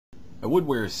I would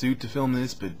wear a suit to film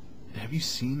this, but have you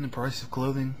seen the price of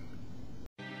clothing?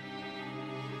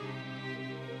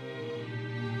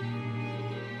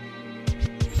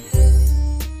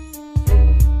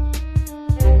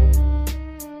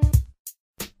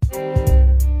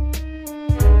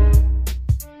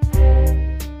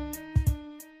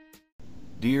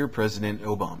 Dear President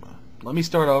Obama, let me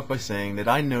start off by saying that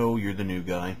I know you're the new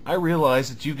guy. I realize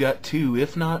that you've got 2,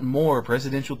 if not more,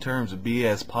 presidential terms of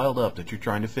BS piled up that you're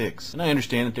trying to fix. And I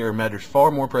understand that there are matters far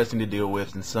more pressing to deal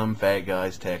with than some fat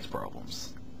guy's tax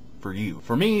problems. For you.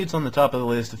 For me, it's on the top of the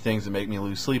list of things that make me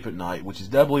lose sleep at night, which is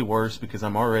doubly worse because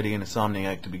I'm already an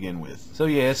insomniac to begin with. So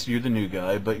yes, you're the new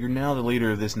guy, but you're now the leader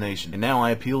of this nation. And now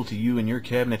I appeal to you and your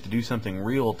cabinet to do something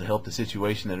real to help the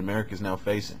situation that America is now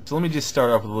facing. So let me just start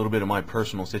off with a little bit of my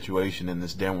personal situation in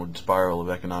this downward spiral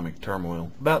of economic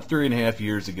turmoil. About 3.5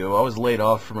 years ago, I was laid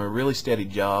off from a really steady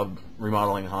job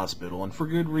remodeling a hospital, and for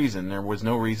good reason. There was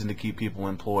no reason to keep people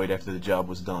employed after the job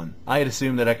was done. I had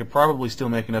assumed that I could probably still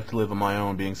make enough to live on my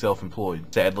own being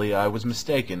self-employed. Sadly, I was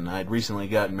mistaken. I had recently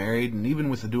gotten married, and even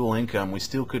with the dual income, we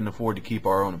still couldn't afford to keep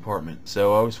our own apartment,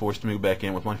 so I was forced to move back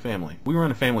in with my family. We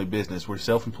run a family business. We're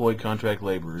self-employed contract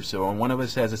laborers, so when one of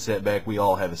us has a setback, we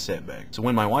all have a setback. So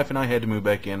when my wife and I had to move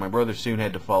back in, my brother soon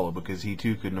had to follow because he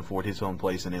too couldn't afford his own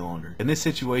place any longer. And this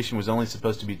situation was only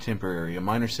supposed to be temporary, a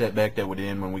minor setback that would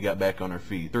end when we got back on our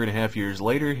feet. 3.5 years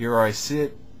later, here I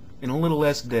sit, in a little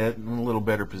less debt, in a little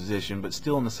better position, but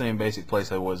still in the same basic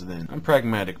place I was then. I'm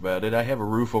pragmatic about it. I have a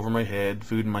roof over my head,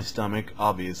 food in my stomach,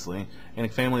 obviously, and a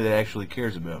family that actually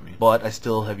cares about me. But I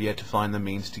still have yet to find the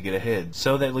means to get ahead.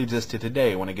 So that leads us to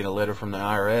today, when I get a letter from the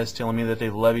IRS telling me that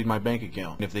they've levied my bank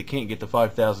account. And if they can't get the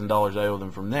 $5,000 I owe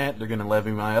them from that, they're going to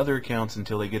levy my other accounts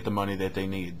until they get the money that they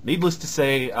need. Needless to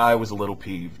say, I was a little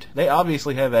peeved. They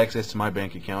obviously have access to my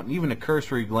bank account, and even a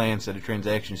cursory glance at a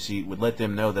transaction sheet would let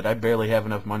them know that I barely have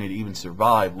enough money to even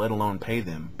survive, let alone pay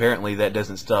them. Apparently that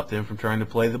doesn't stop them from trying to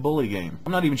play the bully game.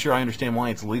 I'm not even sure I understand why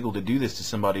it's legal to do this to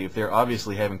somebody if they're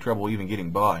obviously having trouble even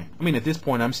getting by. I mean, at this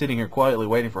point I'm sitting here quietly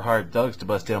waiting for hired thugs to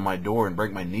bust down my door and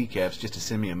break my kneecaps just to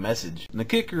send me a message. And the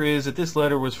kicker is that this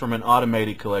letter was from an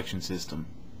automated collection system.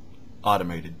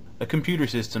 Automated. A computer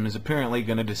system is apparently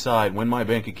going to decide when my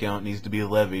bank account needs to be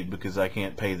levied because I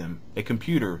can't pay them. A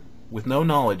computer with no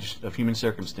knowledge of human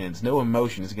circumstance, no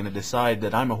emotion, is going to decide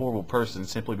that I'm a horrible person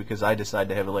simply because I decide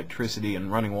to have electricity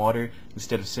and running water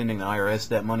instead of sending the IRS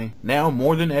that money. Now,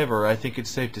 more than ever, I think it's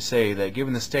safe to say that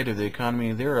given the state of the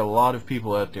economy, there are a lot of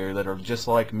people out there that are just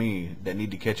like me that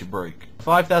need to catch a break.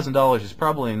 $5,000 is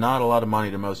probably not a lot of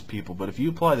money to most people, but if you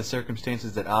apply the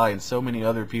circumstances that I and so many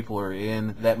other people are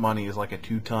in, that money is like a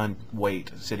 2-ton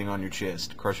weight sitting on your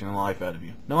chest, crushing the life out of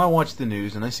you. Now, I watch the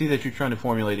news and I see that you're trying to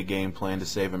formulate a game plan to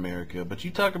save America. But you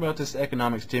talk about this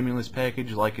economic stimulus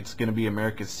package like it's going to be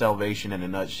America's salvation in a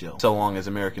nutshell, so long as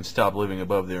Americans stop living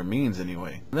above their means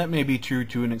anyway. And that may be true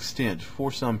to an extent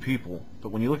for some people, but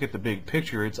when you look at the big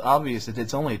picture, it's obvious that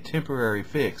it's only a temporary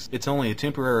fix. It's only a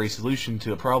temporary solution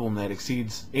to a problem that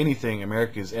exceeds anything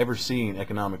America has ever seen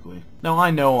economically. Now,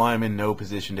 I know I'm in no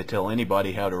position to tell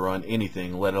anybody how to run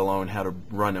anything, let alone how to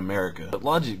run America, but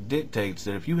logic dictates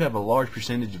that if you have a large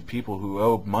percentage of people who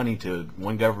owe money to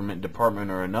one government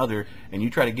department or another, and you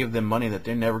try to give them money that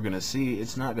they're never going to see,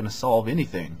 it's not going to solve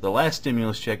anything. The last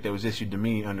stimulus check that was issued to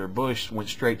me under Bush went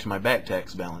straight to my back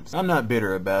tax balance. I'm not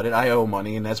bitter about it. I owe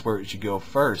money, and that's where it should go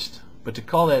first. But to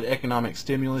call that economic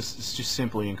stimulus is just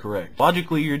simply incorrect.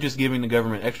 Logically, you're just giving the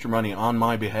government extra money on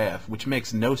my behalf, which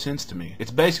makes no sense to me. It's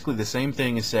basically the same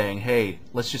thing as saying, hey,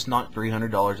 let's just knock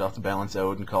 $300 off the balance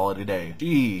owed and call it a day.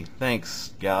 Gee,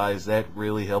 thanks, guys. That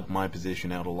really helped my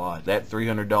position out a lot. That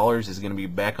 $300 is going to be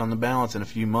back on the balance in a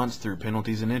few months through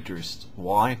penalties and interest.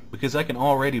 Why? Because I can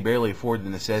already barely afford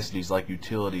the necessities like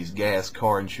utilities, gas,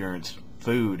 car insurance,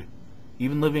 food,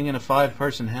 even living in a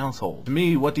 5-person household. To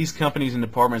me, what these companies and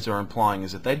departments are implying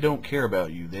is that they don't care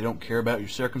about you. They don't care about your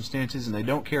circumstances, and they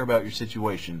don't care about your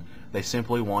situation. They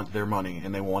simply want their money,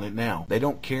 and they want it now. They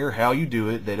don't care how you do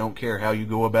it. They don't care how you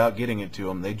go about getting it to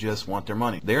them. They just want their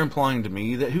money. They're implying to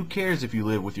me that who cares if you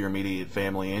live with your immediate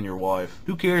family and your wife?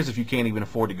 Who cares if you can't even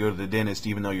afford to go to the dentist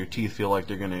even though your teeth feel like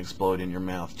they're going to explode in your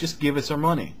mouth? Just give us our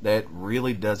money. That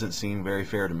really doesn't seem very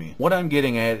fair to me. What I'm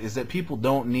getting at is that people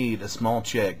don't need a small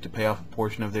check to pay off a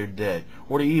portion of their debt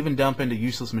or to even dump into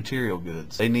useless material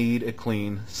goods. They need a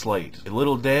clean slate. A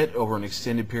little debt over an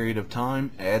extended period of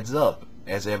time adds up,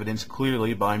 as evidenced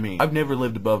clearly by me. I've never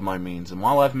lived above my means, and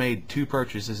while I've made 2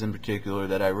 purchases in particular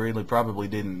that I really probably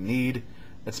didn't need,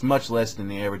 That's much less than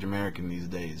the average American these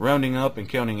days. Rounding up and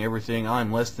counting everything,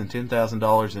 I'm less than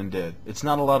 $10,000 in debt. It's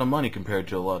not a lot of money compared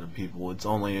to a lot of people. It's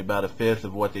only about a fifth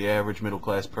of what the average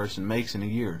middle-class person makes in a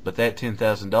year. But that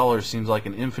 $10,000 seems like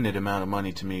an infinite amount of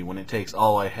money to me when it takes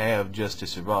all I have just to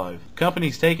survive.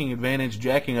 Companies taking advantage,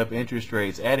 jacking up interest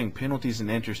rates, adding penalties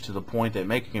and interest to the point that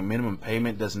making a minimum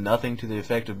payment does nothing to the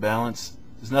effective balance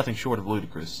is nothing short of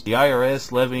ludicrous. The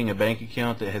IRS levying a bank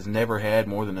account that has never had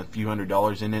more than a few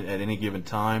 $100s in it at any given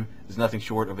time is nothing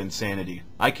short of insanity.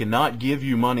 I cannot give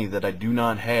you money that I do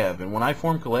not have, and when I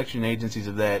form collection agencies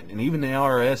of that, and even the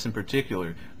IRS in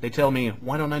particular, they tell me,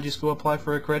 why don't I just go apply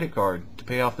for a credit card to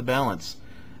pay off the balance?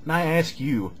 And I ask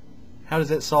you, how does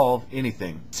that solve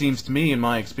anything? It seems to me, in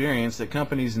my experience, that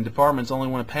companies and departments only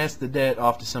want to pass the debt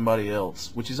off to somebody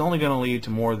else, which is only going to lead to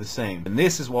more of the same. And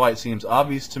this is why it seems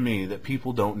obvious to me that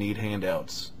people don't need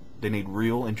handouts. They need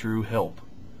real and true help.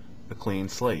 A clean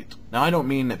slate. Now, I don't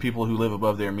mean that people who live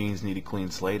above their means need a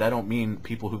clean slate. I don't mean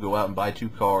people who go out and buy 2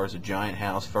 cars, a giant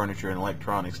house, furniture, and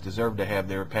electronics deserve to have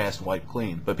their past wiped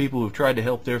clean. But people who've tried to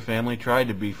help their family, tried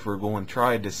to be frugal, and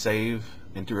tried to save,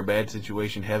 and through a bad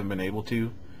situation haven't been able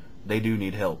to, they do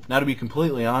need help. Now, to be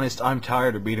completely honest, I'm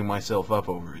tired of beating myself up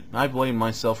over it. I've blamed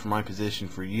myself for my position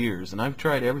for years, and I've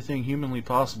tried everything humanly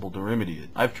possible to remedy it.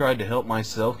 I've tried to help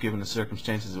myself given the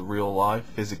circumstances of real life,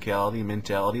 physicality,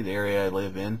 mentality, the area I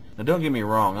live in. Now, don't get me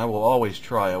wrong, I will always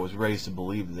try. I was raised to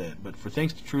believe that. But for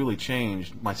things to truly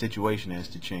change, my situation has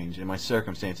to change, and my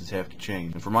circumstances have to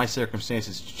change. And for my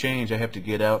circumstances to change, I have to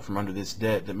get out from under this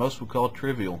debt that most would call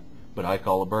trivial, but I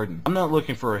call a burden. I'm not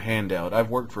looking for a handout. I've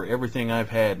worked for everything I've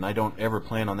had, and I don't ever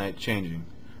plan on that changing.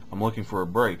 I'm looking for a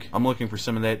break. I'm looking for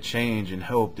some of that change and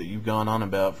hope that you've gone on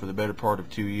about for the better part of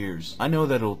 2 years. I know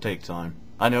that it'll take time.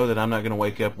 I know that I'm not going to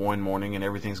wake up one morning and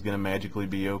everything's going to magically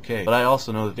be okay. But I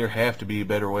also know that there have to be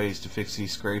better ways to fix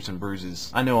these scrapes and bruises.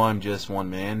 I know I'm just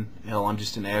one man. Hell, I'm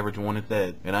just an average one at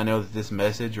that. And I know that this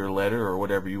message or letter or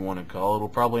whatever you want to call it will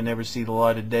probably never see the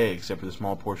light of day except for the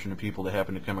small portion of people that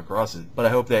happen to come across it. But I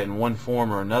hope that in one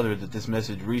form or another that this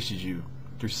message reaches you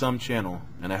through some channel,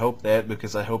 and I hope that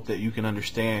because I hope that you can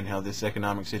understand how this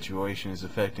economic situation is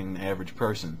affecting the average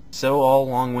person. So, all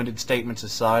long-winded statements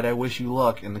aside, I wish you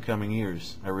luck in the coming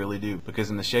years. I really do. Because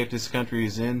in the shape this country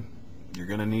is in, you're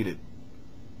gonna need it.